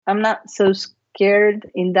I'm not so scared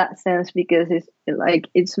in that sense because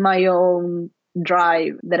it's my own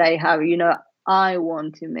drive that I have. I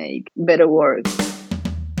want to make better work.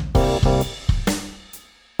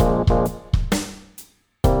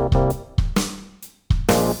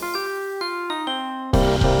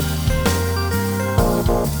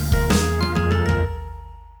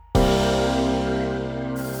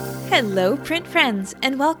 Hello, print friends,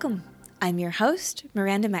 and welcome. I'm your host,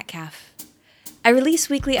 Miranda Metcalf. I release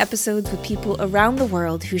weekly episodes with people around the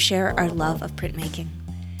world who share our love of printmaking.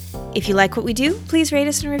 If you like what we do, please rate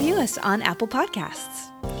us and review us on Apple Podcasts.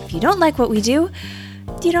 If you don't like what we do,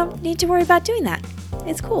 you don't need to worry about doing that.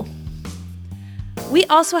 It's cool. We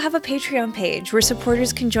also have a Patreon page where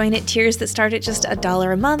supporters can join at tiers that start at just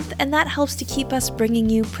 $1 a month, and that helps to keep us bringing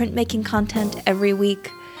you printmaking content every week.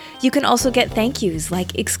 You can also get thank yous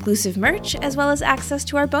like exclusive merch, as well as access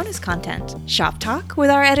to our bonus content, Shop Talk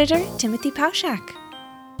with our editor, Timothy Pauschak.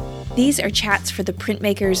 These are chats for the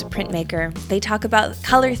printmaker's printmaker. They talk about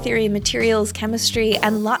color theory, materials, chemistry,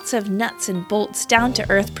 and lots of nuts and bolts,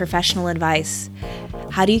 down-to-earth professional advice.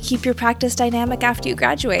 How do you keep your practice dynamic after you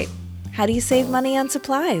graduate? How do you save money on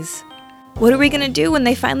supplies? What are we going to do when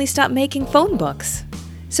they finally stop making phone books?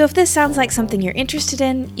 So if this sounds like something you're interested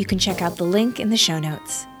in, you can check out the link in the show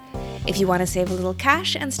notes. If you want to save a little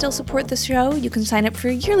cash and still support the show, you can sign up for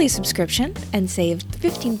a yearly subscription and save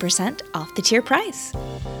 15% off the tier price.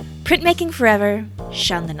 Printmaking forever,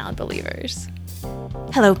 shun the non-believers.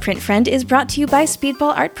 Hello, Print Friend is brought to you by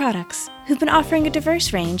Speedball Art Products, who've been offering a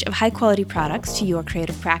diverse range of high-quality products to your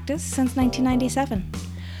creative practice since 1997.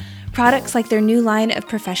 Products like their new line of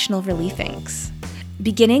professional relief inks.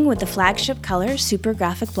 Beginning with the flagship color Super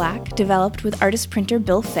Graphic Black, developed with artist printer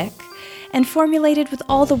Bill Fick, and formulated with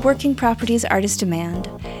all the working properties artists demand,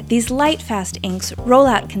 these light, fast inks roll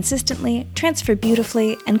out consistently, transfer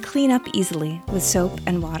beautifully, and clean up easily with soap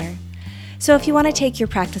and water. So if you want to take your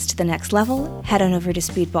practice to the next level, head on over to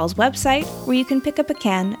Speedball's website, where you can pick up a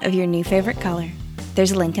can of your new favorite color.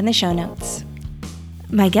 There's a link in the show notes.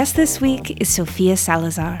 My guest this week is Sofia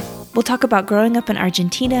Salazar. We'll talk about growing up in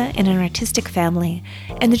Argentina in an artistic family,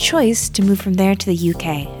 and the choice to move from there to the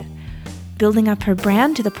UK. Building up her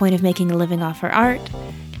brand to the point of making a living off her art,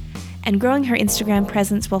 and growing her Instagram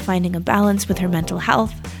presence while finding a balance with her mental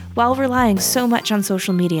health, while relying so much on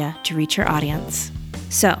social media to reach her audience.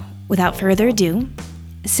 So, without further ado,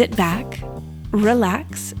 sit back,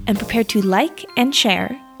 relax, and prepare to like and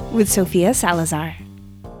share with Sofia Salazar.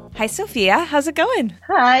 Hi, Sofia. How's it going?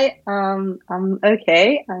 Hi. I'm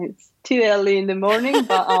okay. It's too early in the morning,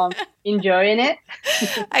 but I'm enjoying it.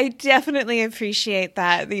 I definitely appreciate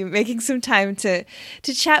that you making some time to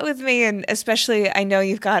chat with me, and especially I know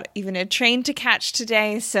you've got even a train to catch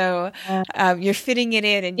today, so you're fitting it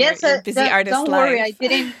in, and yes, you're busy artist don't life.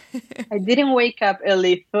 worry. I didn't wake up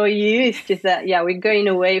early for you. It's just that we're going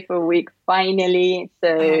away for a week finally,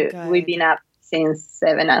 so we've been up since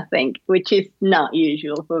 7, I think, which is not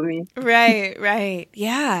usual for me. Right.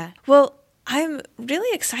 Yeah. Well, I'm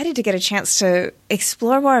really excited to get a chance to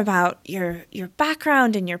explore more about your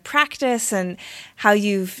background and your practice and how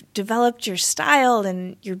you've developed your style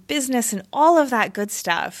and your business and all of that good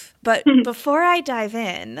stuff. But before I dive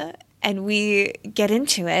in and we get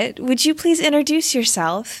into it, would you please introduce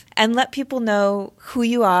yourself and let people know who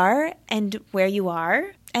you are and where you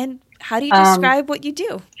are and how do you describe what you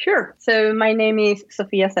do? Sure. So my name is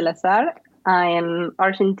Sofia Salazar. I am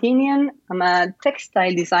Argentinian. I'm a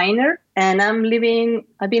textile designer, and I've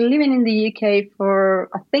been living in the UK for,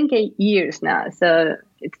 I think, 8 years now. So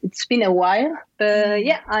it's been a while. But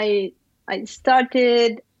I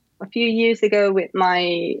started a few years ago with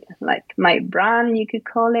my brand, you could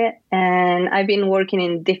call it. And I've been working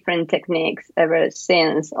in different techniques ever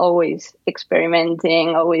since, always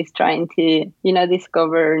experimenting, always trying to,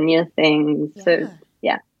 discover new things. Yeah. So,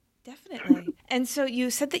 yeah. Definitely. And so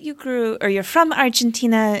you said that you're from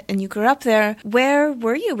Argentina and you grew up there. Where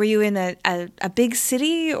were you? Were you in a big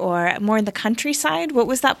city or more in the countryside? What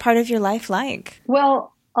was that part of your life like?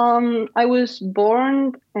 Well, I was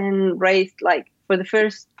born and raised, for the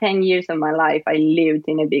first 10 years of my life, I lived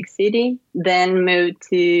in a big city, then moved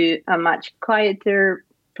to a much quieter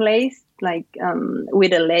place,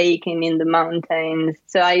 with a lake and in the mountains.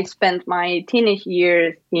 So I spent my teenage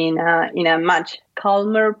years in a much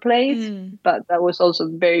calmer place, but that was also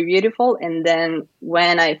very beautiful. And then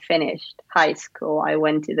when I finished high school, I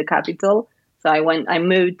went to the capital. So I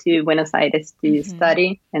moved to Buenos Aires to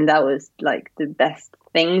study, and that was the best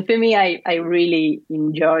thing for me. I really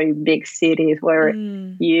enjoy big cities where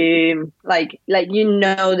you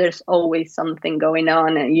there's always something going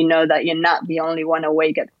on, and you know that you're not the only one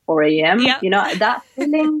awake at 4 a.m. Yep. You know, that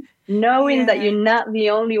feeling, knowing that you're not the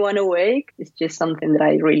only one awake, is just something that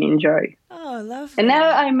I really enjoy. Oh, lovely. And now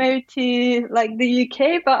I moved to like the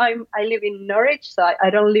UK, but I live in Norwich, so I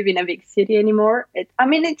don't live in a big city anymore.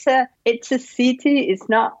 It's a city. It's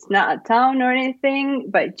not a town or anything,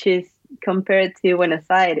 but just compared to Buenos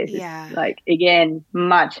Aires, it's like, again,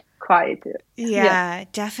 much quieter. Yeah,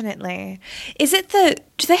 definitely. Is it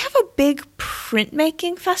do they have a big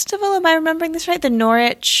printmaking festival? Am I remembering this right? The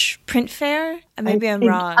Norwich Print Fair? Maybe I'm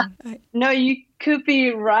wrong. No, you could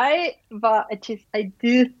be right, but I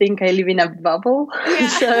do think I live in a bubble. Yeah.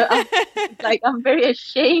 So I'm very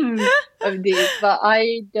ashamed of this, but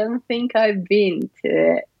I don't think I've been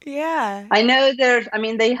to it. Yeah. I know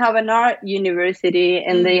they have an art university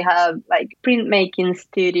and they have like printmaking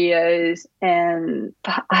studios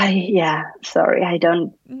sorry, I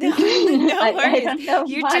don't. No worries. I don't know.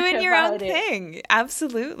 You're doing your own thing.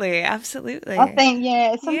 Absolutely. Absolutely. I think,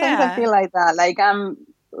 sometimes I feel like that. Like I'm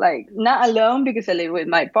like not alone because I live with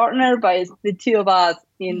my partner, but it's the two of us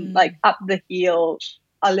in like up the hill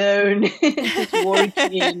alone, just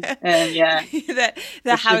working, and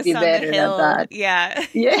the house on the hill.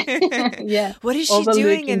 Yeah. What is she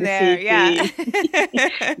doing in there?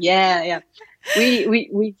 Yeah.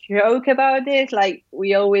 We joke about this. Like,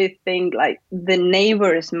 we always think like the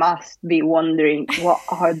neighbors must be wondering what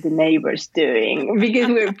are the neighbors doing, because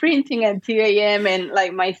we're printing at 2 a.m. and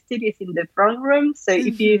like my studio is in the front room. So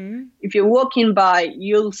if you're walking by,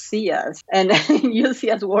 you'll see us, and you'll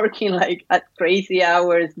see us working like at crazy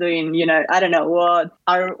hours doing, I don't know what.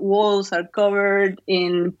 Our walls are covered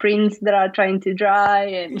in prints that are trying to dry,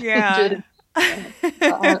 and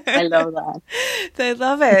I love that. They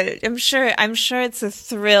love it. I'm sure it's a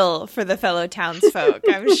thrill for the fellow townsfolk.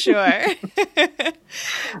 I'm sure. I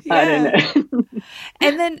don't know.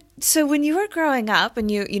 And then, so when you were growing up,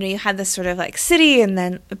 and you had this sort of like city, and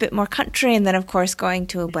then a bit more country, and then of course going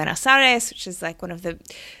to Buenos Aires, which is like one of the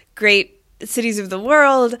great cities of the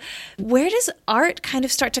world. Where does art kind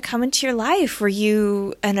of start to come into your life? Were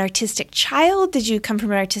you an artistic child? Did you come from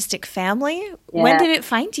an artistic family? Yeah. When did it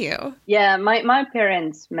find you? Yeah, my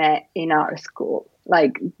parents met in art school.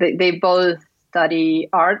 Like they both study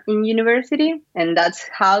art in university, and that's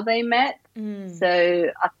how they met. So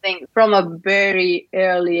I think from a very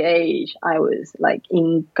early age, I was like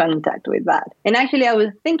in contact with that. And actually, I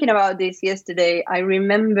was thinking about this yesterday. I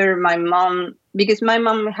remember my mom, because my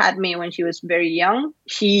mom had me when she was very young.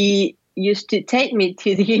 She used to take me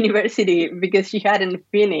to the university because she hadn't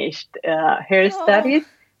finished her studies.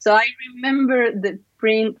 So I remember the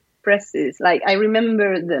print presses. Like, I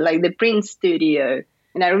remember the print studio.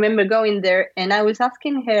 And I remember going there, and I was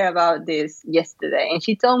asking her about this yesterday. And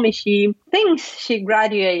she told me she thinks she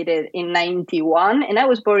graduated in 91, and I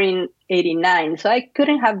was born in 89. So I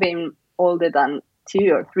couldn't have been older than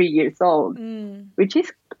 2 or 3 years old, which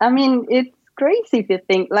is, it's crazy if you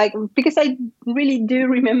think, like, because I really do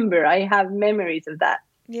remember. I have memories of that.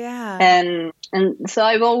 Yeah. And so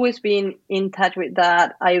I've always been in touch with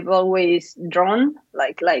that. I've always drawn,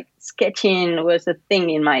 like sketching was a thing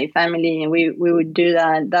in my family, and we would do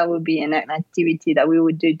that. That would be an activity that we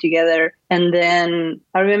would do together. And then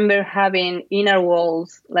I remember having inner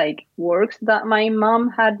walls, like works that my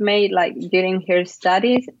mom had made like during her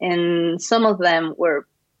studies, and some of them were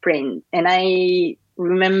print. And I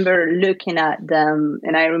remember looking at them,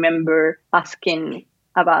 and I remember asking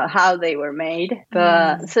about how they were made.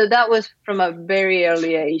 But so that was from a very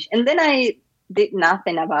early age. And then I did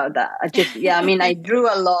nothing about that. I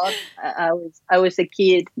drew a lot. I was a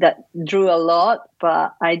kid that drew a lot,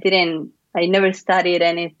 but I never studied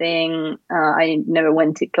anything. I never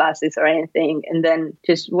went to classes or anything. And then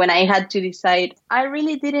just when I had to decide, I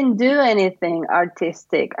really didn't do anything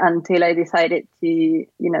artistic until I decided to,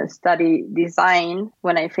 study design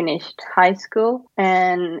when I finished high school.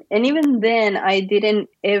 And even then, I didn't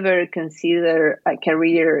ever consider a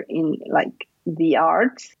career in like the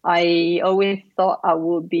arts. I always thought I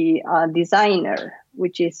would be a designer,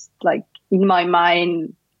 which is like in my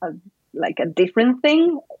mind, like a different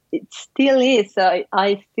thing. It still is. So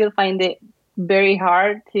I still find it very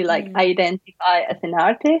hard to identify as an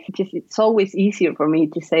artist. It's always easier for me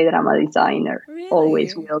to say that I'm a designer. Really?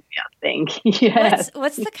 Always will be, I think. Yeah.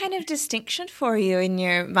 What's the kind of distinction for you in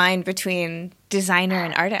your mind between designer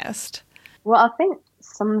and artist? Well, I think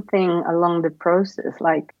something along the process.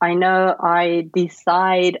 Like, I know I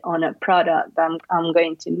decide on a product that I'm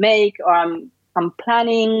going to make, or I'm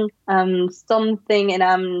planning something, and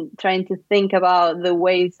I'm trying to think about the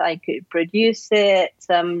ways I could produce it.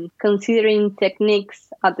 I'm considering techniques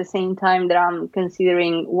at the same time that I'm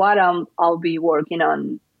considering what I'll be working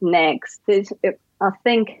on next. I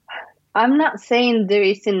think I'm not saying there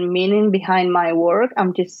isn't meaning behind my work.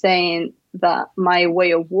 I'm just saying that my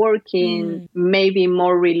way of working may be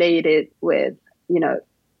more related with,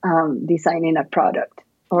 designing a product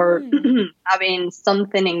or having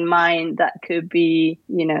something in mind that could be,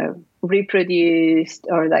 reproduced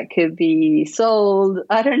or that could be sold.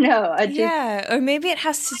 I don't know. Or maybe it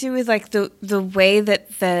has to do with like the way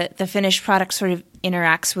that the finished product sort of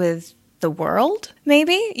interacts with the world,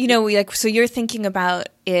 maybe, so you're thinking about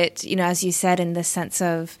it, as you said, in the sense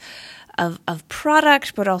of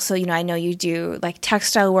product, but also, I know you do like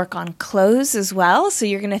textile work on clothes as well. So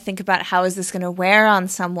you're going to think about how is this going to wear on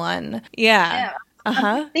someone? Yeah.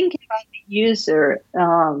 I'm thinking about the user.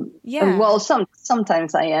 Well,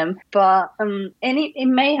 sometimes I am, but and it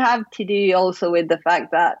may have to do also with the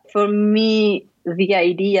fact that for me, the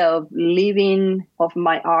idea of living of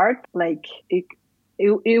my art, like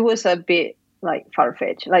it was a bit like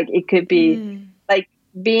far-fetched. Like it could be like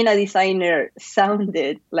being a designer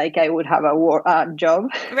sounded like I would have a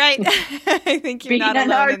job. Right. I think you're not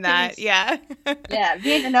alone in that. Yeah. Yeah.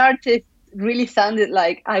 Being an artist really sounded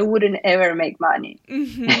like I wouldn't ever make money. So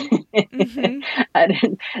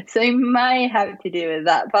it might have to do with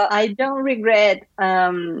that. But I don't regret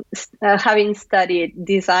having studied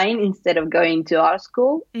design instead of going to art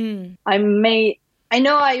school. I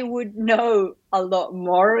know I would know a lot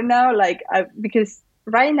more now, because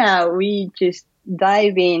right now we just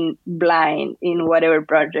dive in blind in whatever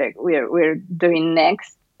project we're doing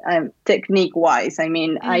next. Technique wise, I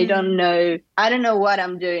mean, I don't know what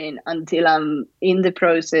I'm doing until I'm in the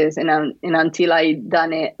process and until I've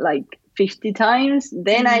done it like 50 times.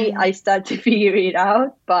 Then I start to figure it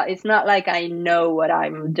out. But it's not like I know what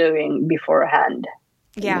I'm doing beforehand.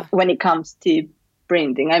 Yeah. When it comes to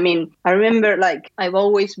printing. I mean, I remember I've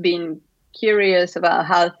always been curious about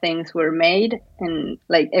how things were made, and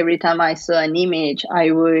every time I saw an image I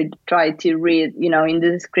would try to read in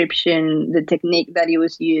the description the technique that it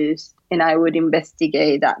was used, and I would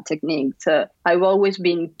investigate that technique. So I've always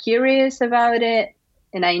been curious about it,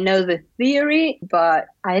 and I know the theory, but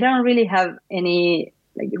I don't really have any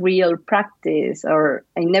real practice, or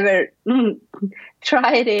I never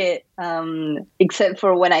tried it except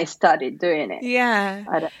for when I started doing it. Yeah.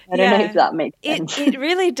 I don't know if that makes sense. It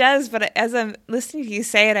really does, but as I'm listening to you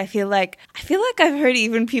say it, I feel like I've heard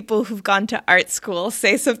even people who've gone to art school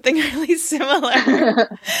say something really similar.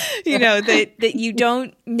 That you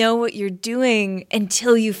don't know what you're doing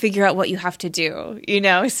until you figure out what you have to do,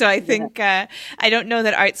 So I think I don't know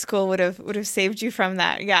that art school would have saved you from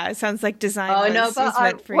that. Yeah, it sounds like design is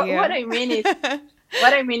meant for you.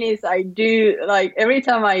 What I mean is I do, every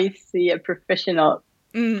time I see a professional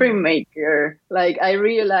printmaker, I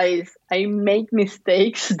realize I make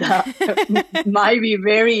mistakes that might be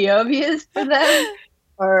very obvious for them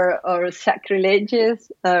or sacrilegious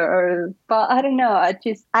but I don't know. I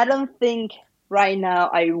don't think right now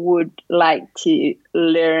I would like to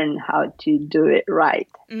learn how to do it right,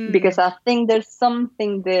 because I think there's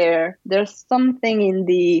something there. There's something in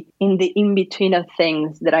the in-between of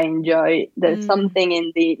things that I enjoy. There's something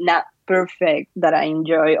in the not perfect that I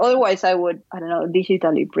enjoy. Otherwise, I would, I don't know,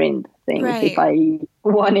 digitally print things if I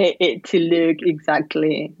wanted it to look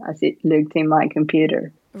exactly as it looked in my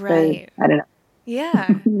computer. Right. So, I don't know.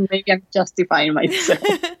 Yeah. Maybe I'm justifying myself.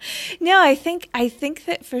 No, I think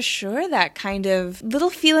that for sure that kind of little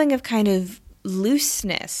feeling of kind of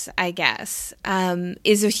looseness, I guess,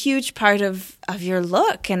 is a huge part of your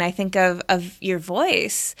look, and I think of your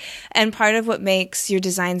voice. And part of what makes your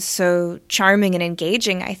design so charming and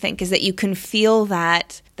engaging, I think, is that you can feel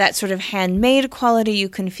that sort of handmade quality. You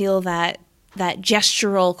can feel that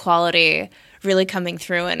gestural quality really coming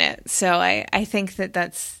through in it. So I think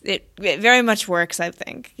that's it very much works, I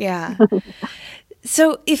think. Yeah.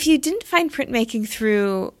 So if you didn't find printmaking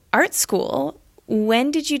through art school,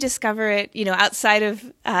 when did you discover it, outside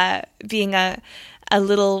of being a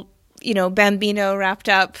little, bambino wrapped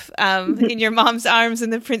up in your mom's arms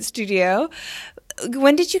in the print studio?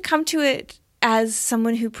 When did you come to it as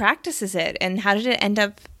someone who practices it, and how did it end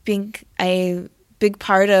up being a big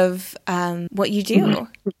part of what you do?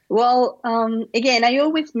 Well, again, I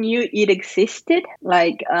always knew it existed.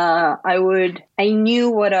 I knew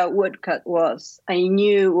what a woodcut was. I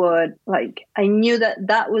knew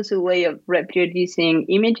that was a way of reproducing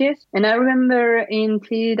images. And I remember in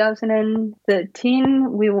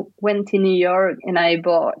 2013, we went to New York and I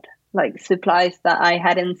bought supplies that I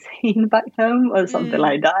hadn't seen back home or something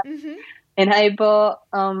like that. Mm-hmm. And I bought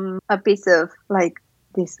a piece of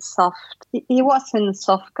this soft, it wasn't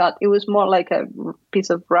soft cut, it was more like a piece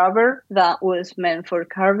of rubber that was meant for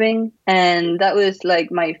carving, and that was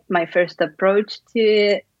my first approach to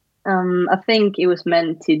it. I think it was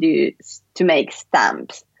meant to make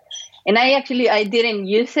stamps. And I didn't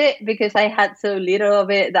use it because I had so little of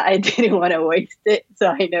it that I didn't want to waste it. So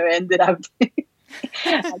I never ended up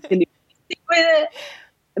actually stick with it.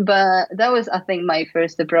 But that was, I think, my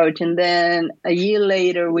first approach. And then a year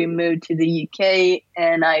later, we moved to the UK,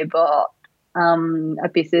 and I bought a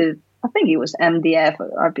piece of, I think it was MDF,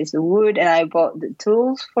 or a piece of wood, and I bought the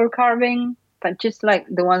tools for carving, but just like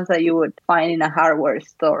the ones that you would find in a hardware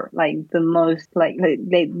store, like the most, like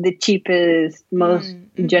the cheapest, most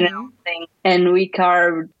general thing. And we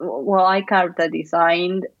carved, well, I carved a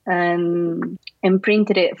design and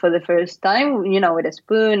printed it for the first time, with a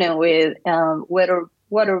spoon and with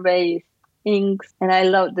water-based inks. And I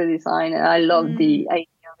loved the design, and I loved the idea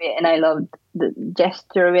of it, and I loved the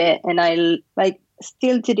gesture of it. And I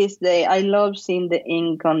still to this day, I love seeing the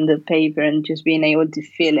ink on the paper and just being able to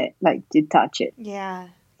feel it, like to touch it. Yeah.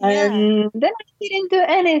 And then I didn't do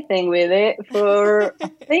anything with it for, I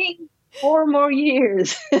think, 4 more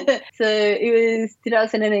years. So it was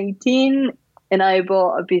 2018, and I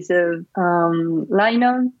bought a piece of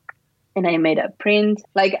lino, and I made a print.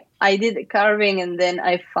 Like, I did the carving, and then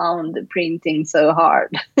I found the printing so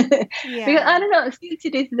hard. Because I don't know, still to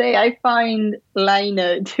this day, I find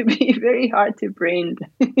lino to be very hard to print.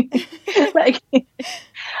 Like,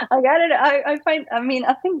 I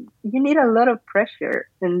think you need a lot of pressure.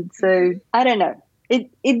 And so, I don't know.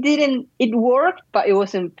 It worked, but it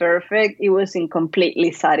wasn't perfect. It wasn't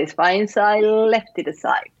completely satisfying. So I left it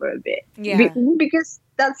aside for a bit. Yeah. Because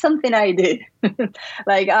that's something I do.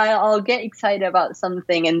 Like, I'll get excited about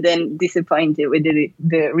something and then disappointed with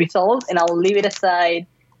the results, and I'll leave it aside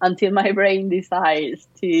until my brain decides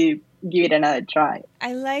to give it another try.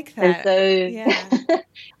 I like that. And so, yeah.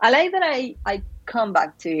 I like that I come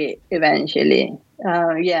back to it eventually.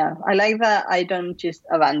 I like that I don't just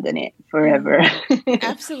abandon it forever.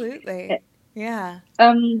 Absolutely. Yeah.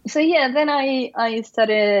 Then I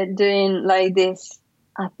started doing like this,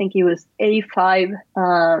 I think it was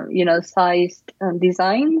A5, sized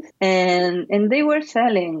designs, and they were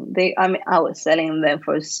selling. I was selling them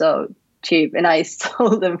for so cheap, and I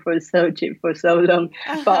sold them for so cheap for so long.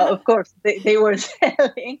 But of course, they were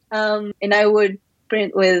selling. And I would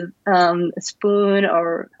print with a spoon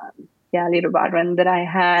or a little background that I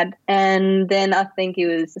had. And then I think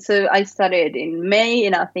so I started in May,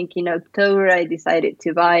 and I think in October I decided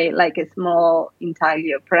to buy like a small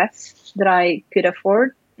intaglio press that I could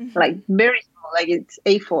afford, like very small, like it's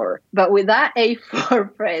A4. But with that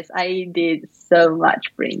A4 press, I did so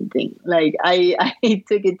much printing. Like I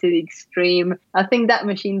took it to the extreme. I think that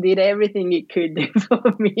machine did everything it could do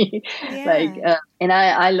for me. Yeah. And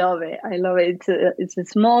I love it. I love it. It's a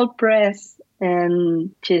small press.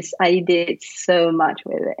 And just, I did so much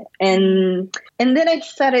with it. And then I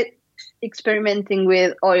started experimenting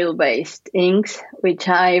with oil-based inks, which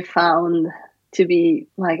I found to be,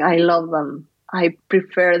 like, I love them. I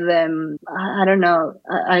prefer them. I don't know.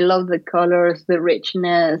 I love the colors, the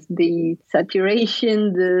richness, the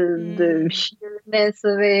saturation, the sheerness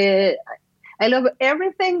of it. I love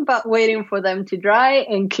everything but waiting for them to dry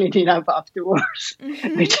and cleaning up afterwards.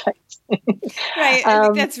 Which right. I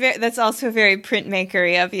think that's also very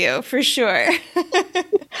printmakery of you, for sure.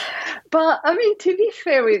 But I mean, to be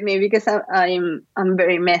fair with me, because I'm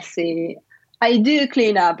very messy, I do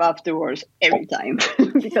clean up afterwards every time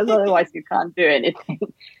because otherwise you can't do anything.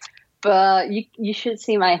 But you should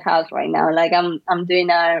see my house right now. Like I'm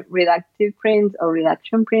doing a reductive print or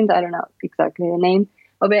reduction print. I don't know exactly the name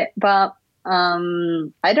of it, but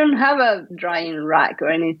I don't have a drying rack or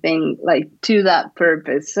anything like to that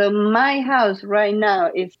purpose. So my house right now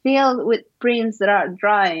is filled with prints that are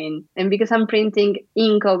drying. And because I'm printing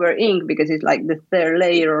ink over ink, because it's like the third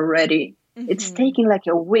layer already, it's taking like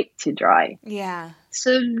a week to dry. Yeah.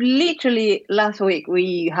 So literally last week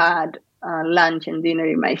we had lunch and dinner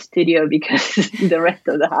in my studio because the rest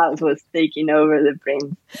of the house was taking over the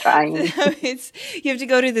print drying. You have to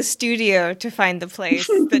go to the studio to find the place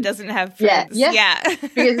that doesn't have prints. Yeah.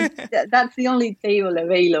 Because that's the only table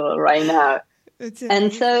available right now.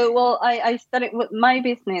 And so, well, I started with my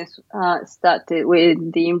business, started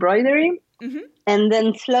with the embroidery. And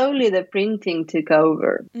then slowly the printing took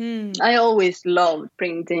over. I always loved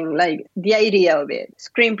printing, like the idea of it,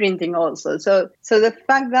 screen printing also. So the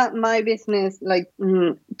fact that my business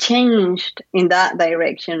changed in that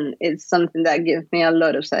direction is something that gives me a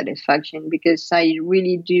lot of satisfaction, because I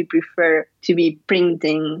really do prefer to be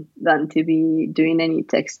printing than to be doing any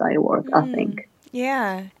textile work, I think.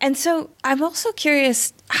 Yeah. And so I'm also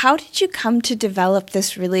curious, how did you come to develop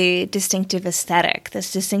this really distinctive aesthetic,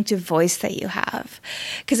 this distinctive voice that you have?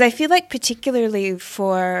 Because I feel like particularly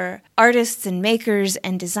for artists and makers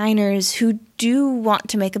and designers who do want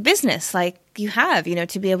to make a business like you have,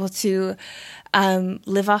 to be able to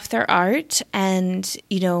live off their art and,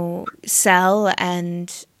 sell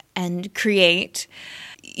and create,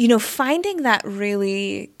 finding that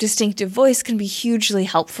really distinctive voice can be hugely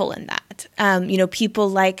helpful in that. People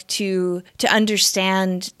like to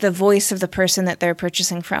understand the voice of the person that they're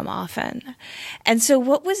purchasing from often. And so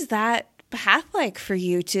what was that path like for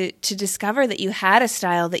you to discover that you had a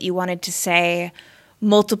style that you wanted to say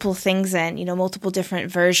multiple things in, multiple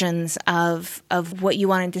different versions of what you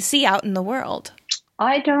wanted to see out in the world?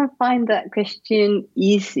 I don't find that question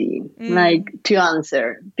easy, to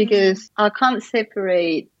answer, because I can't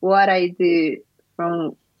separate what I do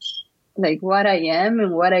from what I am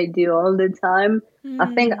and what I do all the time.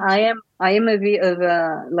 I think I am a bit of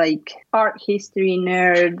a art history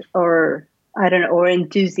nerd, or I don't know, or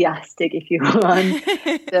enthusiastic if you want.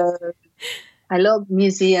 So I love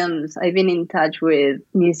museums. I've been in touch with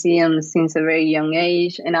museums since a very young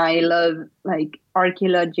age, and I love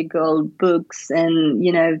archaeological books and,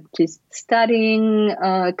 just studying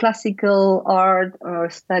classical art or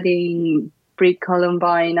studying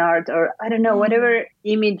pre-Columbine art, or I don't know, whatever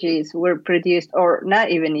images were produced, or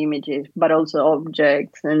not even images, but also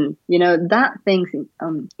objects. And, that thing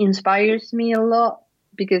inspires me a lot,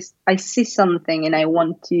 because I see something and I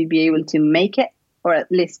want to be able to make it, or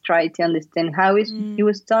at least try to understand how it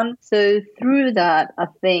was done. So through that, I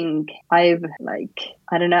think I've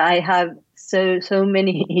I have so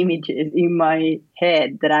many images in my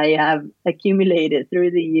head that I have accumulated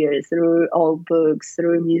through the years, through old books,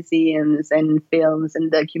 through museums and films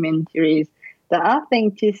and documentaries, that I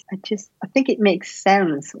think I think it makes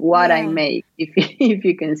sense what I make, if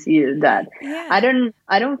you consider that. Yeah.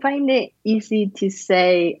 I don't find it easy to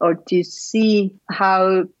say or to see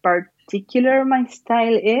how particular my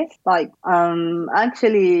style is.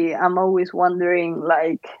 Actually, I'm always wondering,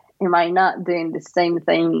 am I not doing the same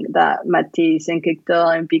thing that Matisse and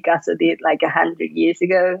Cocteau and Picasso did 100 years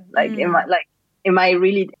ago? Am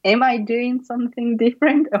I doing something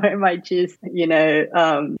different, or am I just,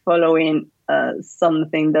 following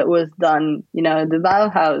something that was done? The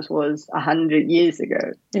Bauhaus was 100 years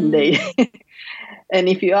ago, and and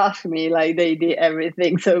if you ask me, they did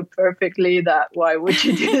everything so perfectly that why would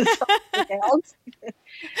you do something else?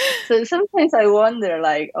 So sometimes I wonder,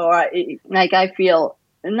 I feel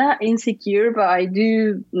not insecure, but I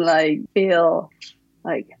do feel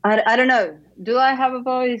I don't know. Do I have a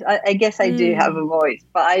voice? I guess I do have a voice,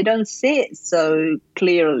 but I don't see it so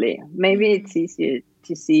clearly. Maybe it's easier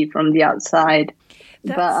to see from the outside.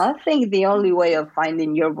 But I think the only way of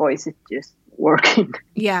finding your voice is just working.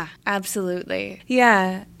 Yeah, absolutely.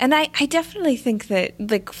 Yeah. And I definitely think that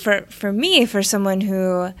for me, for someone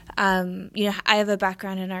who, I have a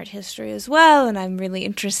background in art history as well, and I'm really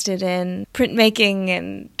interested in printmaking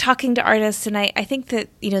and talking to artists. And I think that,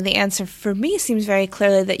 the answer for me seems very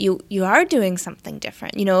clearly that you are doing something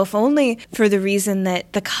different, if only for the reason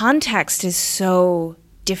that the context is so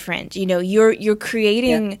different. You're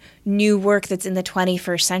creating new work that's in the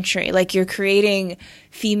 21st century. You're creating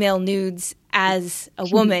female nudes as a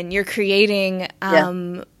woman. You're creating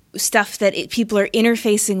stuff that people are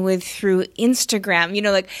interfacing with through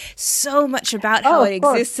Instagram. So much about how it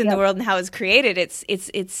exists in the world and how it's created.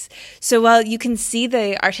 It's so while you can see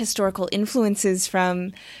the art historical influences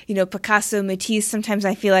from Picasso, Matisse. Sometimes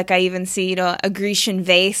I feel like I even see a Grecian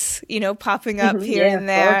vase popping up here and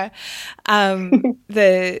there.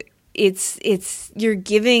 You're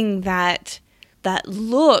giving that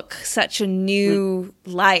look such a new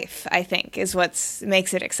life, I think, is what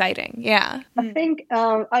makes it exciting. Yeah. I think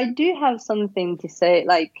I do have something to say.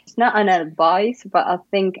 It's not an advice, but I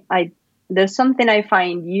think there's something I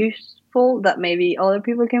find useful that maybe other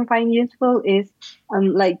people can find useful is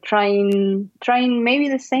trying maybe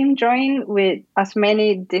the same drawing with as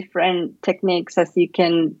many different techniques as you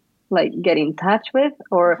can get in touch with,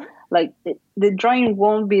 or the drawing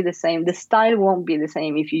won't be the same. The style won't be the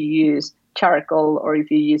same if you use charcoal, or if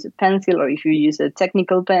you use a pencil, or if you use a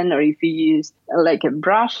technical pen, or if you use a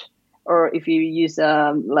brush, or if you use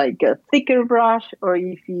a thicker brush, or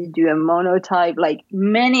if you do a monotype.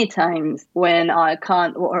 Many times when I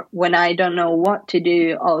can't, or when I don't know what to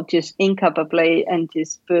do, I'll just ink up a plate and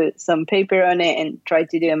just put some paper on it and try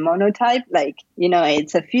to do a monotype.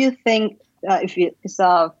 It's a few things. It's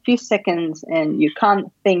a few seconds, and you can't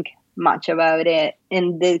think much about it,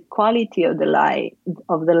 and the quality of the line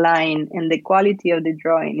and the quality of the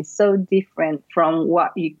drawing is so different from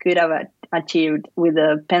what you could have achieved with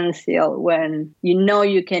a pencil when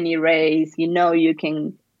you can erase, you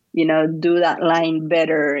can, do that line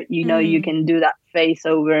better, you can do that face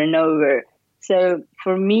over and over. So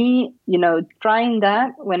for me, trying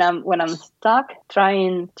that when I'm stuck,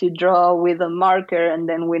 trying to draw with a marker and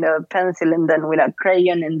then with a pencil and then with a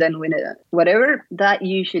crayon and then with a whatever, that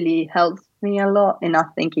usually helps me a lot. And I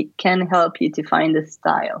think it can help you to find a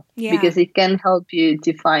style, because it can help you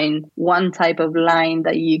to find one type of line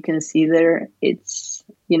that you consider it's,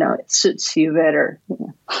 it suits you better.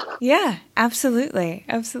 Yeah, absolutely.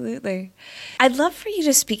 Absolutely. I'd love for you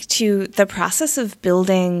to speak to the process of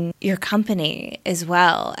building your company as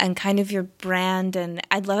well and kind of your brand. And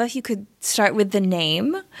I'd love if you could start with the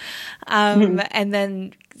name and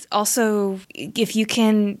then also if you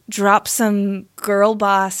can drop some girl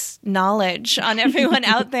boss knowledge on everyone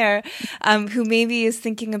out there who maybe is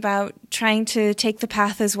thinking about trying to take the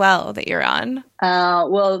path as well that you're on.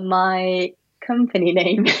 Well, my company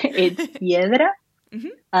name is Hiedra.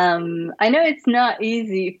 I know it's not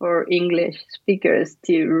easy for English speakers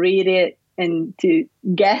to read it and to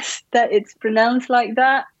guess that it's pronounced like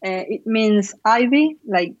that. It means ivy,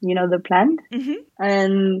 like, the plant.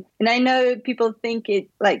 And I know people think it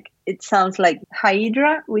sounds like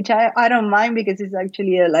Hydra, which I don't mind, because it's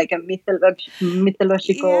actually a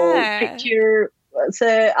mythological picture. So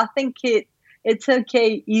I think it's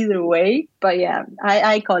okay either way. But yeah,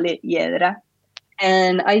 I call it Hiedra.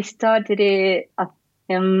 And I started it, I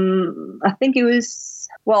think it was,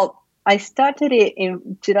 I started it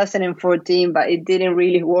in 2014, but it didn't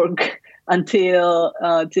really work until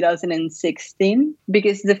 2016,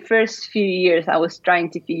 because the first few years I was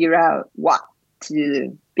trying to figure out what to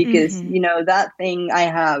do. Because, that thing I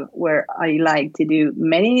have where I like to do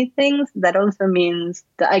many things, that also means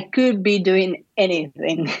that I could be doing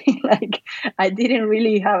anything. I didn't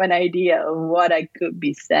really have an idea of what I could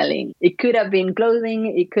be selling. It could have been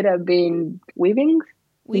clothing. It could have been weaving,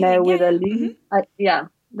 with a loom.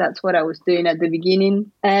 That's what I was doing at the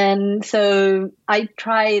beginning. And so I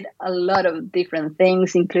tried a lot of different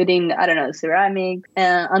things, including, ceramics,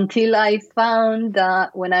 until I found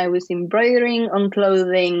that when I was embroidering on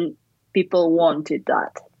clothing, people wanted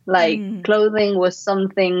that. Clothing was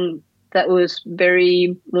something that was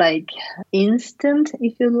very, instant,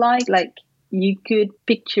 if you like. You could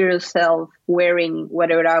picture yourself wearing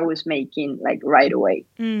whatever I was making, right away.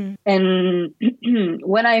 And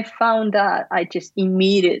when I found that, I just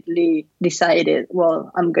immediately decided,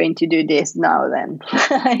 well, I'm going to do this now then.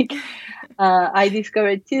 I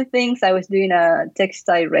discovered two things. I was doing a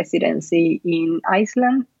textile residency in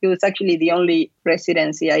Iceland. It was actually the only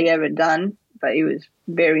residency I ever done, but it was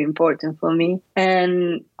very important for me.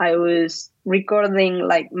 And I was recording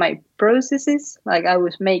my processes, I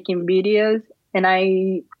was making videos, and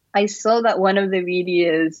I saw that one of the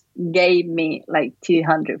videos gave me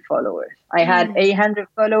 200 followers. I had 800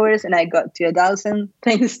 followers and I got to 1,000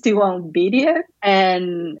 thanks to one video.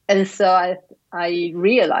 And so I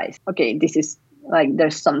realized, okay, this is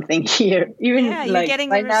there's something here. Even you're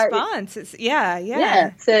getting a response.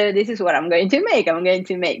 Yeah. So this is what I'm going to make. I'm going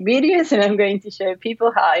to make videos and I'm going to show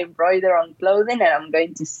people how I embroider on clothing, and I'm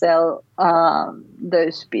going to sell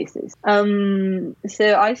those pieces.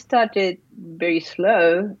 So I started very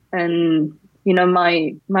slow, and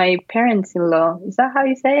my parents-in-law, is that how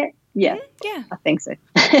you say it? Yeah, I think so.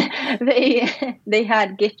 They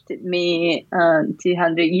had gifted me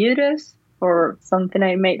 200 euros for something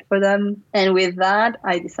I made for them. And with that,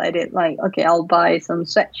 I decided okay, I'll buy some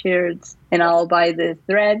sweatshirts and I'll buy the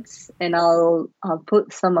threads and I'll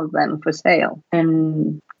put some of them for sale.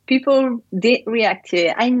 And people did react to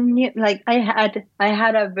it. I knew I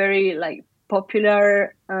had a very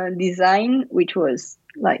popular design, which was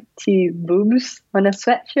two boobs on a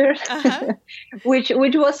sweatshirt, which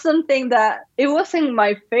was something that it wasn't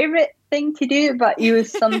my favorite thing to do, but it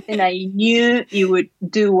was something I knew it would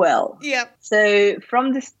do well. Yeah. So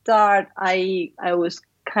from the start, I was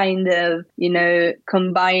kind of,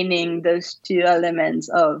 combining those two elements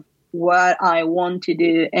of what I want to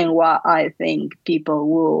do and what I think people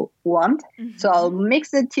will want. So I'll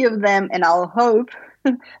mix the two of them and I'll hope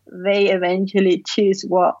they eventually choose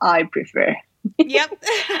what I prefer. Yep.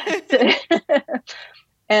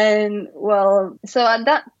 And so at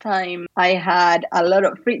that time, I had a lot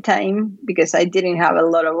of free time because I didn't have a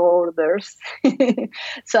lot of orders.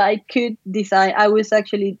 So I could design. I was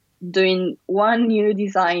actually doing one new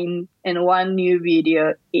design and one new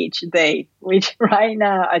video each day, which right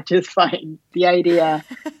now I just find the idea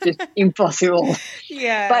just impossible.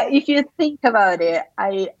 Yeah. But if you think about it,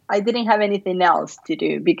 I didn't have anything else to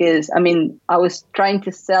do because, I mean, I was trying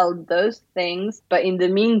to sell those things. But in the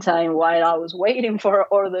meantime, while I was waiting for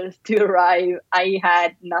orders to arrive, I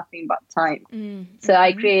had nothing but time. So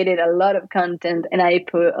I created a lot of content and I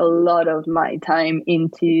put a lot of my time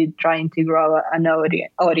into trying to grow an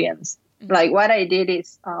audience. Like what I did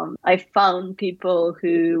is I found people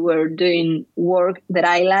who were doing work that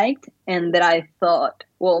I liked and that I thought,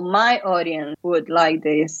 well, my audience would like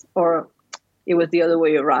this, or it was the other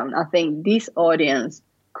way around. I think this audience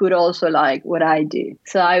could also like what I do.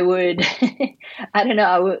 So I would,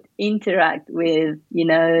 I would interact with,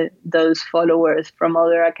 those followers from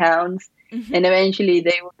other accounts. And eventually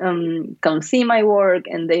they would come see my work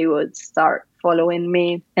and they would start following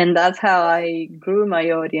me. And that's how I grew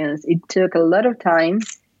my audience. It took a lot of time,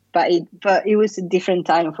 but it was a different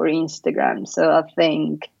time for Instagram. So I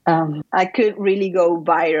think I could really go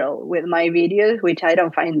viral with my videos, which I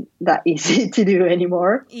don't find that easy to do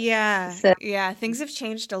anymore. Yeah. So, yeah. Things have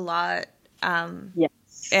changed a lot. Yes.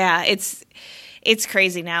 Yeah. It's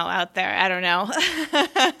crazy now out there. I don't know.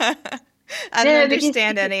 I don't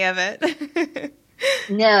understand any of it.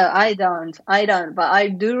 No, I don't. But I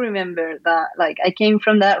do remember that, like, I came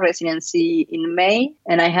from that residency in May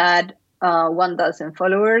and I had 1,000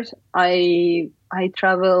 followers. I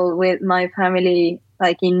traveled with my family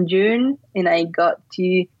like in June and I got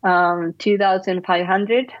to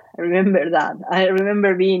 2,500. I remember that. I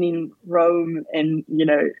remember being in Rome and,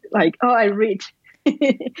 I reached,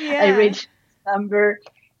 I reached number.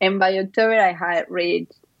 And by October, I had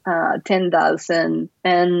reached 10,000.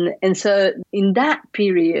 And so in that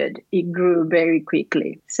period, it grew very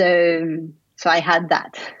quickly. So I had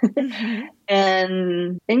that.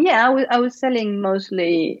 and yeah, I was selling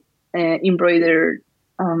mostly embroidered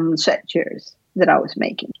sweatshirts that I was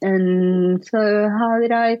making. And so how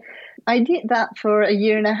did I did that for a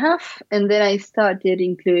year and a half. And then I started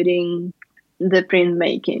including the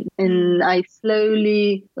printmaking, and I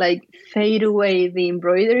slowly fade away the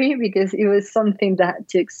embroidery because it was something that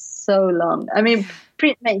took so long. I mean,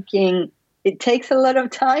 printmaking, it takes a lot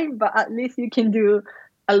of time, but at least you can do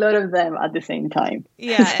a lot of them at the same time.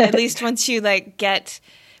 Yeah, at least once you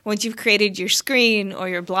once you've created your screen or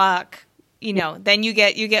your block, then you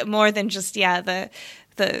get more than just the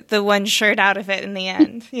one shirt out of it in the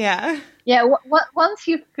end. Yeah. Yeah. Once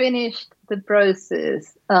you've finished the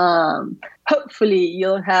process, hopefully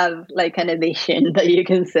you'll have an edition that you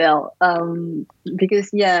can sell.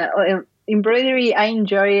 Because embroidery, I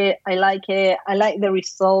enjoy it. I like it. I like the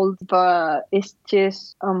result, but it's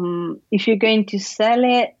just if you're going to sell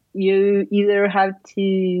it, you either have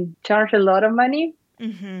to charge a lot of money.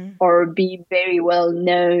 Or be very well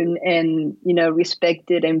known and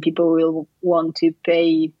respected, and people will want to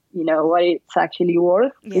pay what it's actually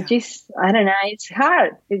worth. Which is, I don't know, it's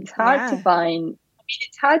hard. It's hard to find. I mean,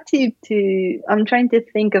 it's hard to. I'm trying to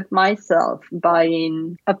think of myself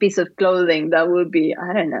buying a piece of clothing that would be,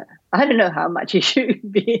 I don't know how much it should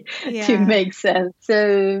be to make sense.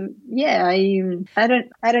 So I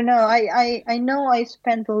don't know. I know I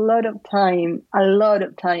spent a lot of time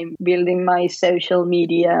building my social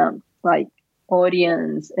media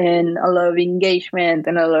audience and a lot of engagement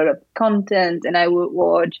and a lot of content. And I would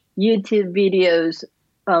watch YouTube videos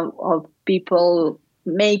of people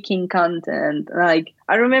making content. I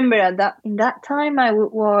remember in that time I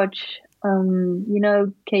would watch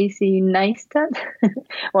Casey Neistat.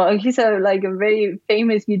 Well, he's a very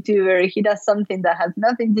famous YouTuber. He does something that has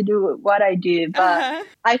nothing to do with what I do, but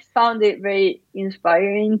I found it very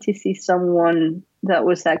inspiring to see someone that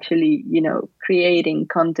was actually, creating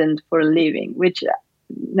content for a living, which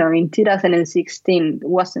in 2016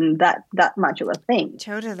 wasn't that much of a thing.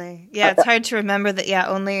 Totally. Yeah, it's hard to remember that,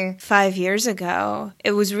 only 5 years ago,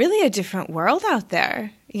 it was really a different world out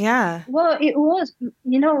there. Yeah. Well, it was.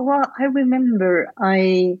 You know what? I remember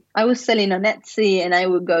I was selling on Etsy and I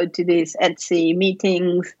would go to these Etsy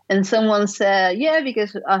meetings and someone said,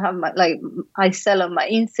 because I have I sell on my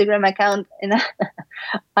Instagram account, and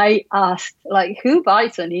I asked, who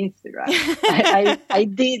buys on Instagram? I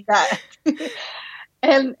did that.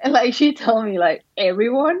 And she told me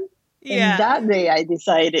everyone. Yeah. And that day I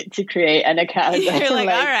decided to create an account. You're all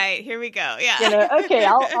right, here we go. Yeah. Okay,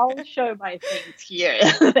 I'll show my things here.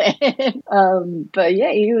 But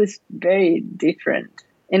it was very different.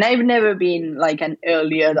 And I've never been an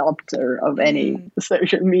early adopter of any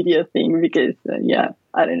social media thing because,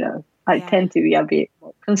 I don't know. I Yeah. tend to be a bit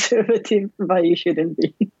more conservative, but you shouldn't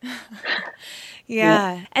be.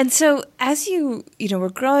 Yeah. And so as you were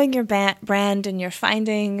growing your brand and you're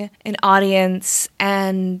finding an audience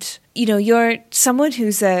and, you're someone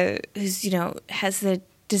who's has the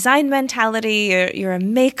design mentality, you're a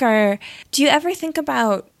maker. Do you ever think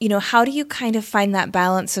about, how do you kind of find that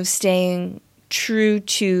balance of staying true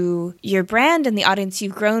to your brand and the audience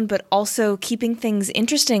you've grown, but also keeping things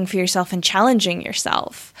interesting for yourself and challenging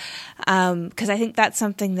yourself? Because I think that's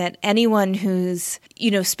something that anyone who's,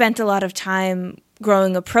 spent a lot of time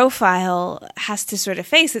growing a profile has to sort of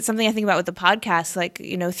face. It's something I think about with the podcast,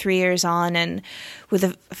 3 years on and with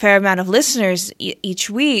a fair amount of listeners each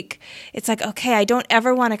week. It's like, okay, I don't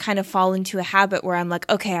ever want to kind of fall into a habit where I'm like,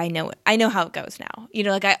 okay, I know how it goes now.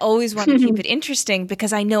 I always want to keep it interesting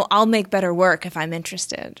because I know I'll make better work if I'm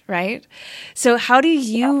interested, right? So how do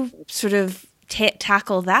you sort of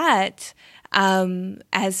tackle that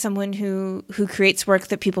as someone who creates work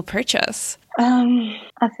that people purchase?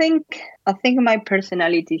 I think my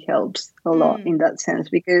personality helps a lot in that sense,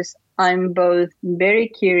 because I'm both very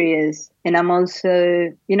curious and I'm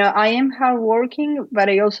also, I am hardworking, but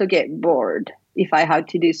I also get bored if I have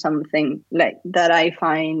to do something like that I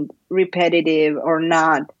find repetitive or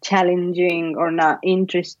not challenging or not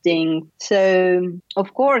interesting. So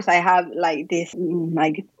of course I have this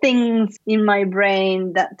things in my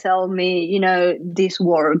brain that tell me, this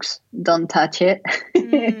works, don't touch it.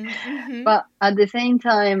 Mm-hmm. But at the same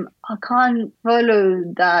time, I can't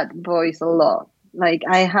follow that voice a lot.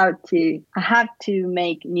 I have to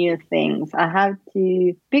make new things. I have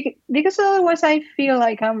to, because otherwise I feel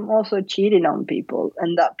like I'm also cheating on people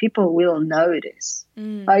and that people will notice.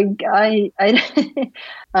 I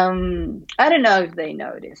don't know if they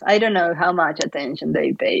notice. I don't know how much attention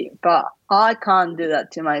they pay, but I can't do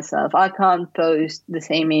that to myself. I can't post the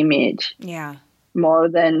same image. Yeah. More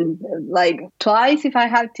than twice. If I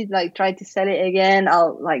have to try to sell it again,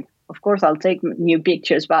 of course I'll take new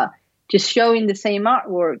pictures, but just showing the same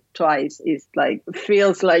artwork twice is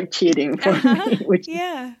feels like cheating for me, which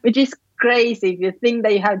is crazy. If you think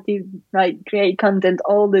they have to create content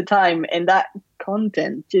all the time, and that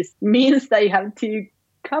content just means they have to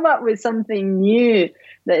come up with something new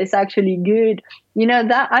that is actually good.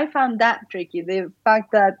 That I found that tricky. The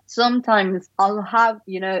fact that sometimes I'll have,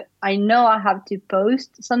 I know I have to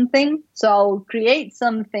post something, so I'll create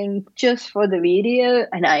something just for the video,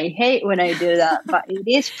 and I hate when I do that, but it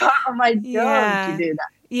is part of my job to do that.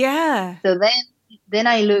 Yeah. So then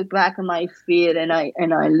I look back on my feed and I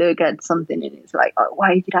look at something and it's like, oh,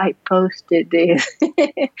 why did I post this?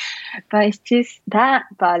 But it's just that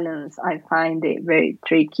balance. I find it very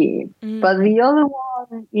tricky. But the other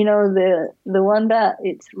one, the one that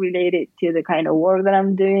it's related to the kind of work that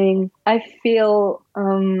I'm doing, I feel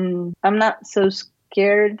I'm not so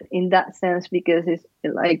scared in that sense, because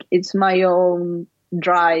it's my own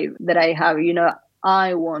drive that I have.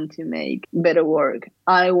 I want to make better work.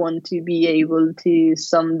 I want to be able to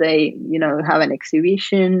someday, have an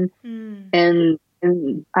exhibition. And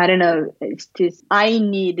I don't know, it's just, I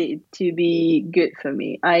need it to be good for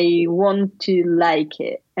me. I want to like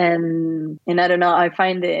it. And I don't know, I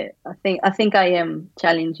find it, I think I am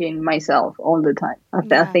challenging myself all the time.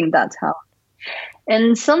 I think that's how.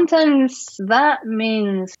 And sometimes that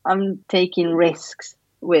means I'm taking risks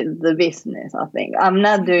with the business. I think I'm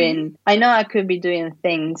not doing, I know I could be doing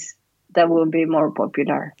things that will be more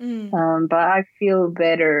popular, but I feel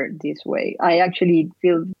better this way. I actually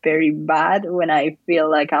feel very bad when I feel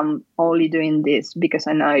like I'm only doing this because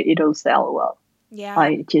I know it'll sell well.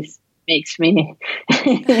 It just makes me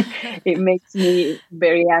it makes me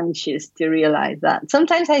very anxious to realize that.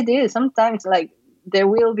 Sometimes I do, sometimes there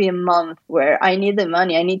will be a month where I need the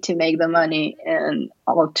money, I need to make the money, and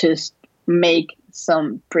I'll just make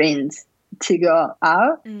some prints to go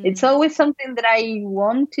out. It's always something that I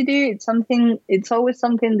want to do. It's always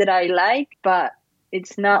something that I like, but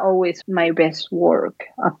it's not always my best work,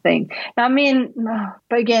 I think. I mean,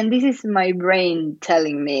 but again, this is my brain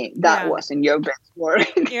telling me that wasn't your best work.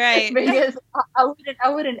 You're right. Because I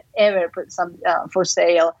wouldn't ever put some for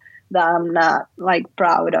sale that I'm not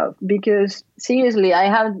proud of, because seriously, I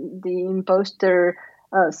have the imposter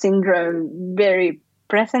syndrome very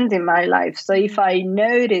present in my life. So if I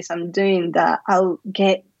notice I'm doing that, I'll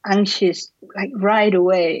get anxious right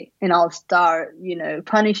away, and I'll start,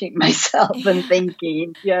 punishing myself and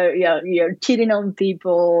thinking, you're cheating on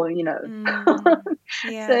people,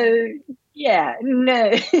 So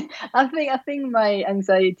no, I think my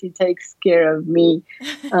anxiety takes care of me,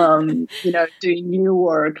 doing new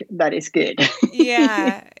work that is good.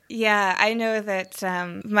 Yeah, I know that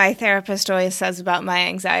my therapist always says about my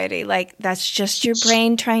anxiety, like, that's just your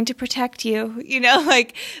brain trying to protect you,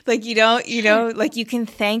 like you don't, like you can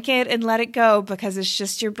thank it and let it go because it's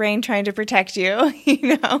just your brain trying to protect you,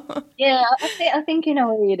 Yeah, I think in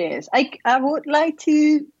a way it is. I would like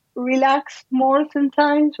to relax more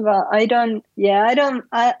sometimes, but I'm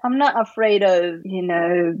not afraid of,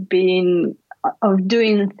 of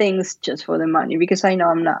doing things just for the money, because I know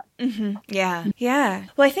I'm not. Mm-hmm. Yeah. Yeah.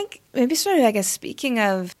 Well, I think maybe sort of, I guess, speaking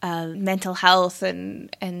of mental health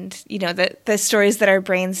and the stories that our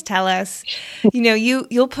brains tell us,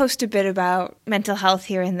 you'll post a bit about mental health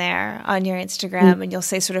here and there on your Instagram, and you'll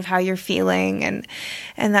say sort of how you're feeling and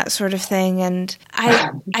that sort of thing. And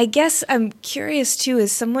I guess I'm curious too,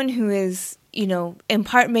 as someone who is, in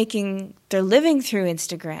part making their living through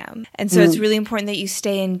Instagram. And so it's really important that you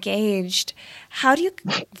stay engaged. How do you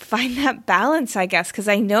find that balance, I guess? Because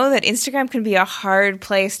I know that Instagram can be a hard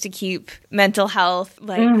place to keep mental health,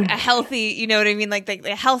 like a healthy, you know what I mean? Like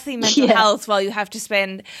a healthy mental health, while you have to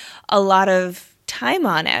spend a lot of time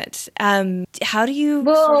on it. How do you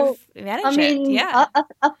sort of manage it? Yeah.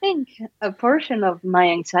 I think a portion of my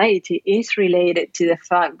anxiety is related to the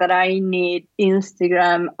fact that I need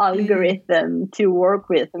Instagram algorithm to work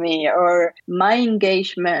with me, or my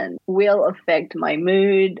engagement will affect my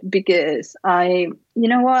mood, because I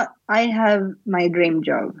have my dream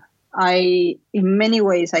job. In many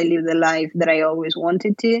ways, I live the life that I always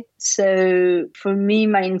wanted to. So for me,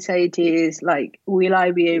 my anxiety is like, will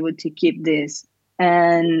I be able to keep this?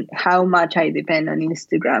 And how much I depend on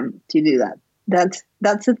Instagram to do that. That's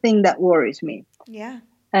the thing that worries me. Yeah.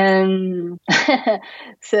 So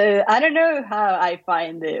I don't know how I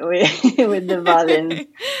find it with the balance.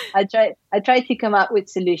 I try to come up with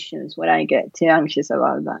solutions when I get too anxious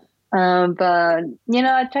about that. But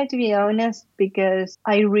I try to be honest, because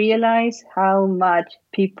I realize how much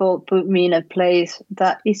people put me in a place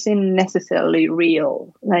that isn't necessarily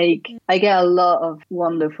real. Like, I get a lot of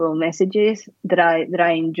wonderful messages that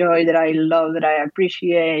I enjoy, that I love, that I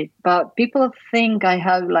appreciate. But people think I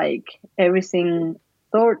have like everything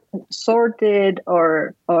sorted,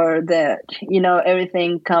 or that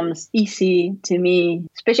everything comes easy to me.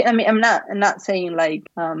 Especially, I mean, I'm not saying like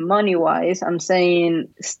money wise. I'm saying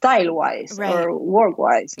style wise, right, or work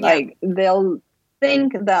wise. Yeah. Like, they'll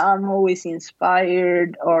think that I'm always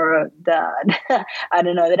inspired, or that I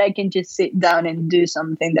don't know, that I can just sit down and do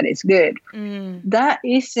something that is good. That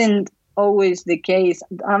isn't always the case.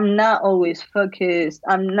 I'm not always focused.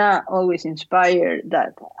 I'm not always inspired.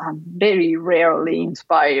 That I'm very rarely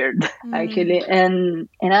inspired, actually. And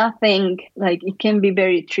I think like it can be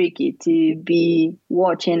very tricky to be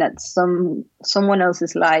watching at someone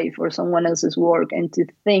else's life or someone else's work, and to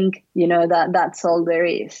think, that that's all there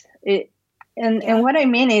is. And what I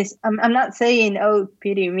mean is, I'm not saying, oh,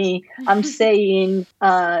 pity me. I'm saying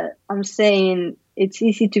it's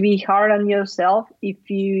easy to be hard on yourself if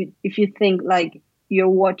you think like you're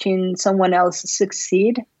watching someone else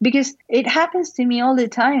succeed, because it happens to me all the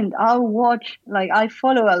time. I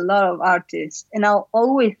follow a lot of artists, and I'll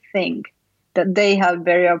always think that they have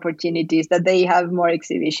better opportunities, that they have more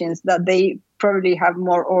exhibitions, that they probably have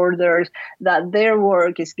more orders, that their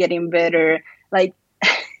work is getting better. Like,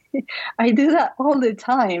 I do that all the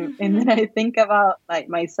time. And then I think about like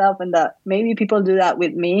myself, and that maybe people do that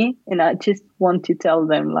with me. And I just want to tell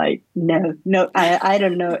them like, no, I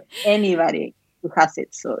don't know anybody who has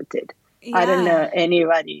it sorted. Yeah. I don't know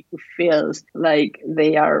anybody who feels like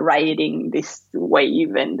they are riding this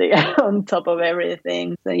wave and they are on top of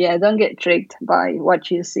everything. So yeah, don't get tricked by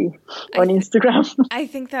what you see on Instagram. I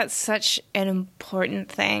think that's such an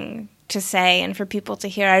important thing to say and for people to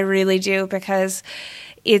hear. I really do, because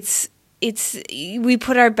we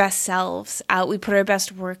put our best selves out. We put our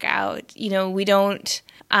best work out. We don't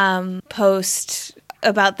post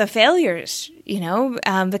about the failures,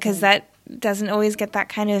 because that doesn't always get that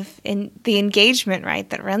kind of the engagement, right,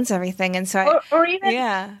 that runs everything. And so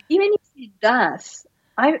even if it does,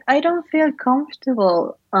 I don't feel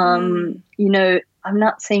comfortable. I'm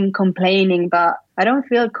not saying complaining, but I don't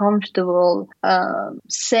feel comfortable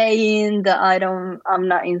saying that I'm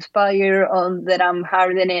not inspired, or that I'm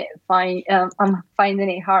finding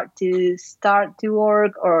it hard to start to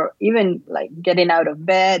work, or even like getting out of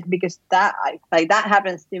bed, because that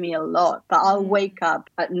happens to me a lot. But I'll wake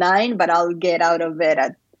up at 9, but I'll get out of bed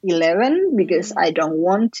at 11 because I don't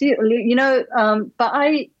want to, but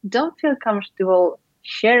I don't feel comfortable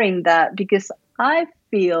sharing that, because I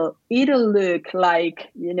feel it'll look like,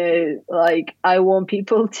 like I want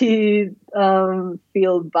people to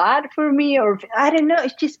feel bad for me, or I don't know.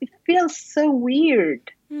 It feels so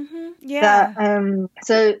weird. Yeah.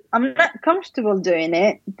 So I'm not comfortable doing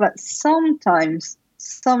it, but sometimes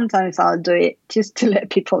I'll do it just to let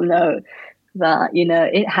people know that,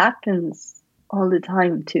 it happens all the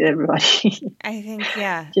time to everybody. I think,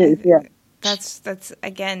 yeah. Yeah. That's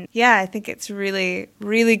again, yeah, I think it's really,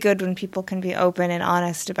 really good when people can be open and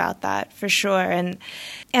honest about that, for sure. And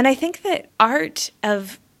I think that art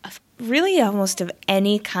of really almost of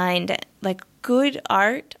any kind, like good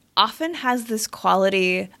art, often has this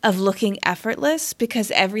quality of looking effortless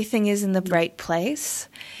because everything is in the right place.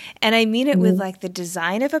 And I mean it with like the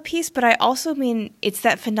design of a piece, but I also mean it's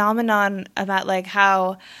that phenomenon about like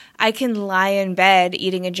how I can lie in bed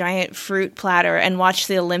eating a giant fruit platter and watch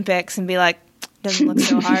the Olympics and be like, doesn't look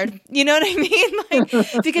so hard. You know what I mean?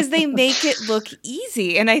 Like, because they make it look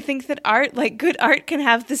easy. And I think that art, like good art, can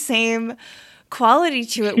have the same quality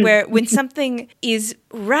to it, where when something is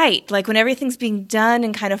right, like when everything's being done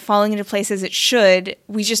and kind of falling into place as it should,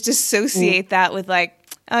 we just associate that with like,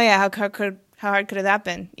 oh yeah, how hard could have that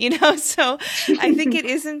been? So I think it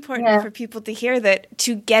is important for people to hear that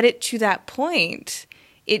to get it to that point,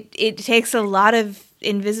 it takes a lot of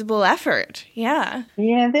invisible effort. Yeah.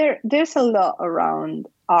 Yeah, there's a lot around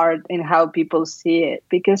art and how people see it,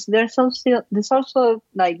 because there's also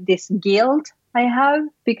like this guilt I have,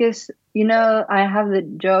 because I have the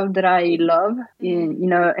job that I love,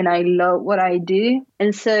 and I love what I do.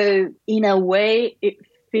 And so in a way it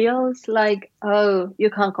feels like, oh, you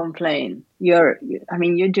can't complain. You're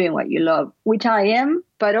doing what you love, which I am,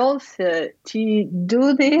 but also to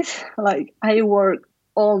do this, like I work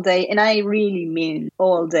all day, and I really mean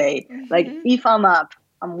all day. Like if I'm up,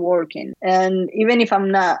 I'm working. And even if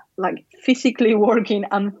I'm not like physically working,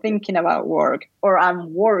 I'm thinking about work, or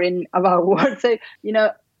I'm worrying about work. So,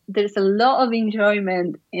 there's a lot of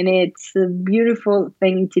enjoyment, and it's a beautiful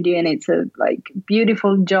thing to do, and it's a like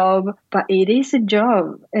beautiful job, but it is a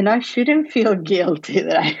job, and I shouldn't feel guilty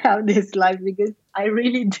that I have this life, because I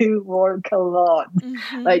really do work a lot,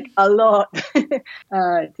 like a lot, to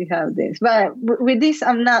have this. But with this,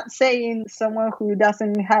 I'm not saying someone who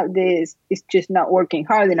doesn't have this is just not working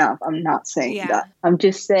hard enough. I'm not saying that. I'm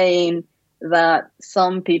just saying that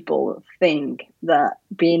some people think that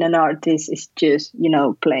being an artist is just,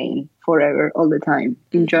 playing forever all the time,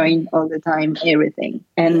 enjoying all the time, everything.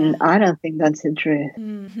 And I don't think that's the truth.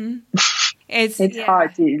 It's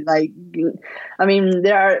hard to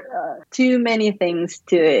there are too many things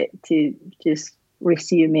to it to just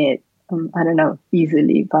resume it. I don't know,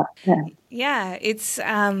 easily, but yeah. It's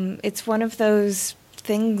one of those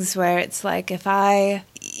things where it's like, if I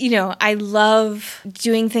love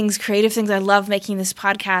doing things, creative things. I love making this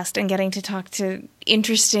podcast and getting to talk to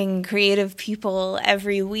interesting, creative people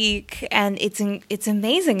every week. And it's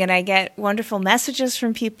amazing. And I get wonderful messages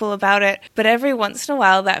from people about it. But every once in a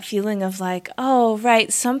while, that feeling of like, oh,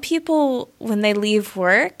 right, some people, when they leave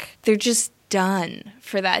work, they're just done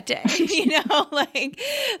for that day, like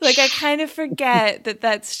I kind of forget that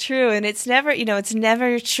that's true. And it's never, it's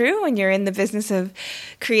never true when you're in the business of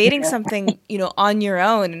creating something, on your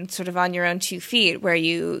own and sort of on your own 2 feet, where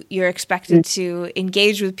you're expected to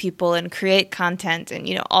engage with people and create content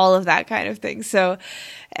and, all of that kind of thing. So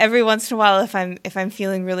every once in a while, if I'm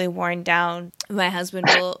feeling really worn down, my husband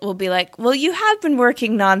will be like, well, you have been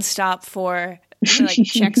working nonstop for like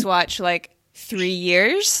checks watch, like 3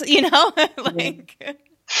 years, like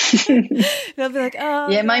they'll be like, oh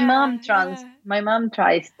yeah, my mom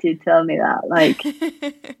tries to tell me that, like,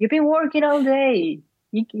 you've been working all day,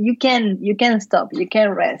 you can stop, you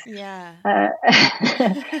can rest. But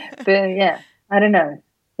yeah, I don't know,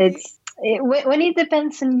 when it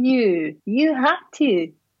depends on you have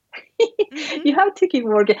to you have to keep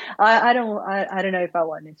working. I don't know if I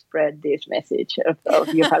want to spread this message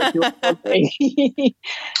of you have to work all day.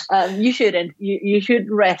 You shouldn't. You should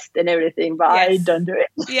rest and everything, but I don't do it.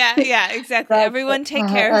 Yeah, exactly. Everyone take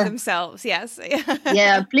care of themselves. Yes.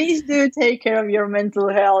 Yeah, please do take care of your mental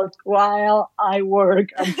health while I work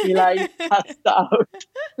until I pass out.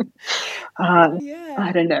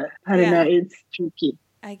 I don't know. It's tricky.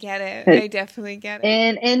 I get it. I definitely get it.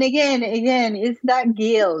 And again, it's that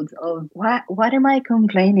guilt of what am I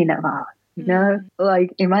complaining about?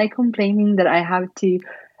 Like, am I complaining that I have to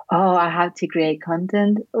create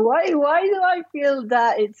content? Why do I feel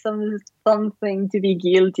that it's something to be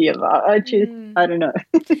guilty about? I don't know.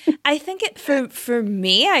 I think for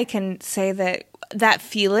me, I can say that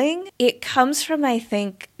feeling, it comes from, I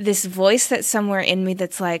think, this voice that's somewhere in me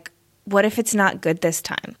that's like, what if it's not good this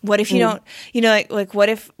time? What if you don't, like what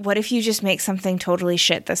if you just make something totally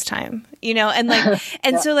shit this time, and like,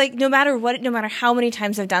 and so like, no matter how many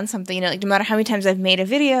times I've done something, like no matter how many times I've made a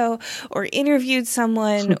video or interviewed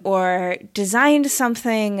someone or designed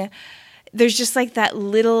something, there's just like that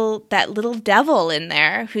little devil in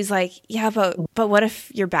there who's like, yeah, but what if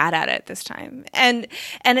you're bad at it this time? And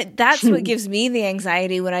that's what gives me the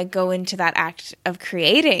anxiety when I go into that act of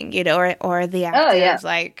creating, or the act of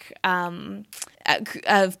like,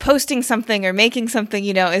 of posting something or making something,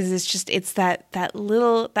 it's that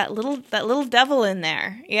little devil in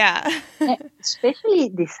there. Yeah. Especially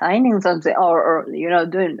designing something or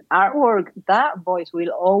doing artwork, that voice will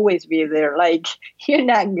always be there. Like, you're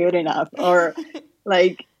not good enough, or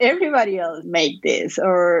like everybody else make this,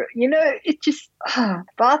 or it's just.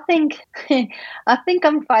 But I think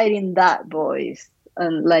I'm fighting that voice.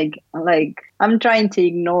 And like I'm trying to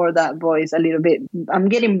ignore that voice a little bit. I'm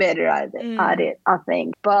getting better at it, I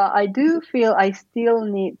think. But I do feel I still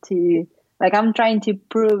need to, like, I'm trying to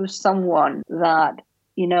prove someone that,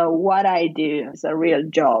 what I do is a real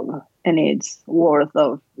job and it's worth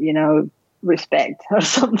of, respect or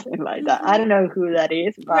something like that. I don't know who that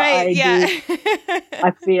is, but I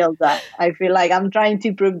feel that. I feel like I'm trying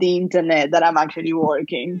to prove the internet that I'm actually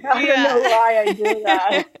working. I don't know why I do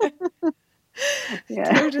that.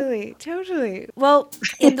 Yeah. Totally. Well,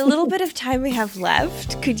 in the little bit of time we have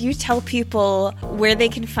left, could you tell people where they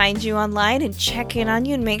can find you online and check in on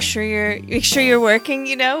you and make sure you're working?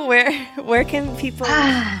 Where can people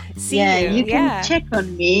see you? You can check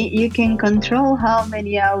on me. You can control how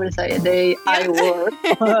many hours a day I work.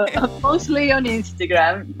 Mostly on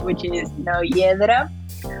Instagram, which is Yedra.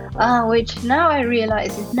 Which now I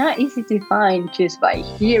realize is not easy to find just by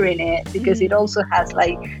hearing it, because it also has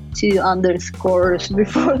like 2 underscores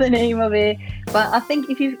before the name of it. But I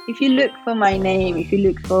think if you look for my name, if you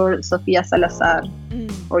look for Sofia Salazar,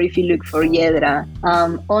 or if you look for Yedra,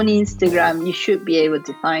 on Instagram you should be able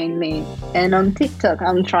to find me. And on TikTok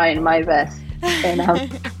I'm trying my best, and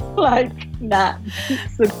I'm like not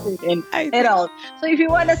succeeding at all. So if you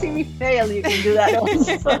want to see me fail, you can do that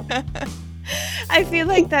also. I feel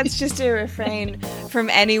like that's just a refrain from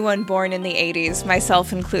anyone born in the 80s,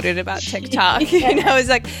 myself included, about TikTok. It's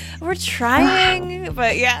like, we're trying,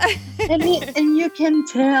 but yeah. And you can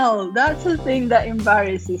tell. That's the thing that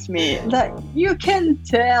embarrasses me. That you can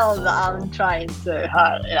tell that I'm trying so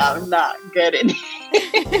hard and I'm not getting it.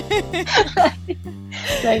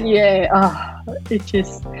 It's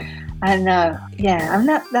just... I know. Yeah, I'm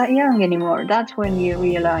not that young anymore. That's when you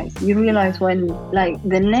realize when like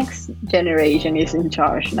the next generation is in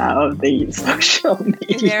charge now of the social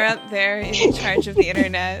media. They're up there in charge of the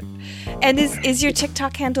internet. And is your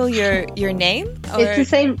TikTok handle your name? Or? It's the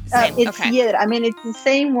same. Yeah, I mean, it's the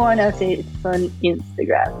same one as it's on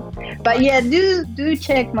Instagram. But yeah, do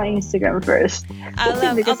check my Instagram first.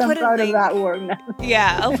 Because I'm proud of that work now.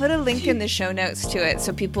 Yeah, I'll put a link in the show notes to it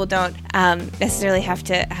so people don't necessarily have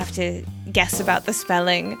to guess about the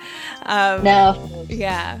spelling. No.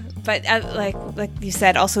 Yeah, but like you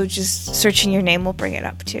said, also just searching your name will bring it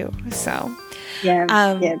up too. So.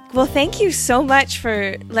 Yeah. Well, thank you so much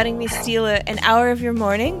for letting me steal an hour of your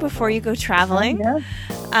morning before you go traveling.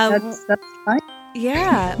 That's fine.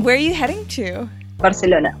 Yeah. Where are you heading to?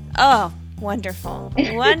 Barcelona. Oh, wonderful.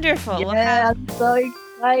 Wonderful. I'm so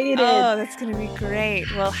excited. Oh, that's going to be great.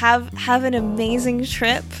 Well, have an amazing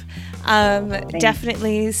trip.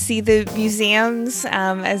 Definitely see the museums,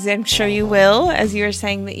 as I'm sure you will, as you were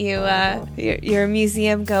saying that you're a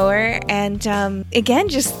museum goer. And again,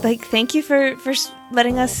 just like thank you for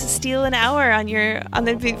letting us steal an hour on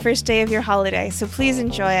the first day of your holiday. So please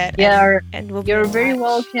enjoy it. Yeah, and we'll you're very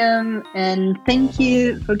welcome. And thank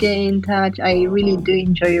you for getting in touch. I really do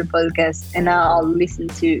enjoy your podcast, and I'll listen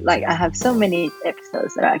to I have so many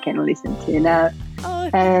episodes that I can listen to now. Oh,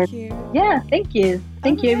 thank you. Yeah, thank you.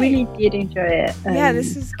 Thank you. I really did enjoy it. Yeah,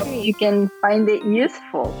 this is great. You can find it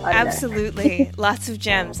useful. Absolutely. Lots of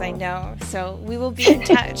gems, I know. So we will be in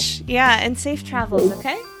touch. Yeah, and safe travels,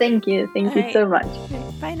 okay? Thank you. Thank you so much.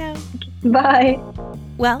 Bye now. Bye.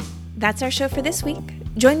 Well, that's our show for this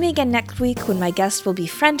week. Join me again next week when my guest will be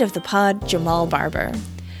friend of the pod, Jamal Barber.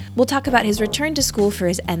 We'll talk about his return to school for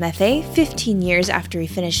his MFA 15 years after he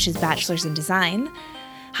finished his bachelor's in design,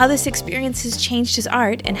 how this experience has changed his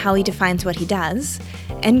art and how he defines what he does,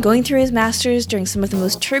 and going through his master's during some of the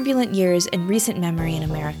most turbulent years in recent memory in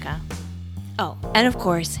America. Oh, and of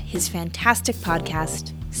course, his fantastic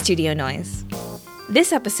podcast, Studio Noise.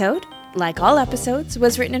 This episode, like all episodes,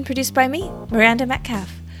 was written and produced by me, Miranda Metcalf,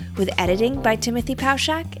 with editing by Timothy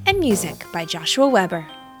Pauschak and music by Joshua Weber.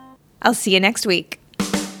 I'll see you next week.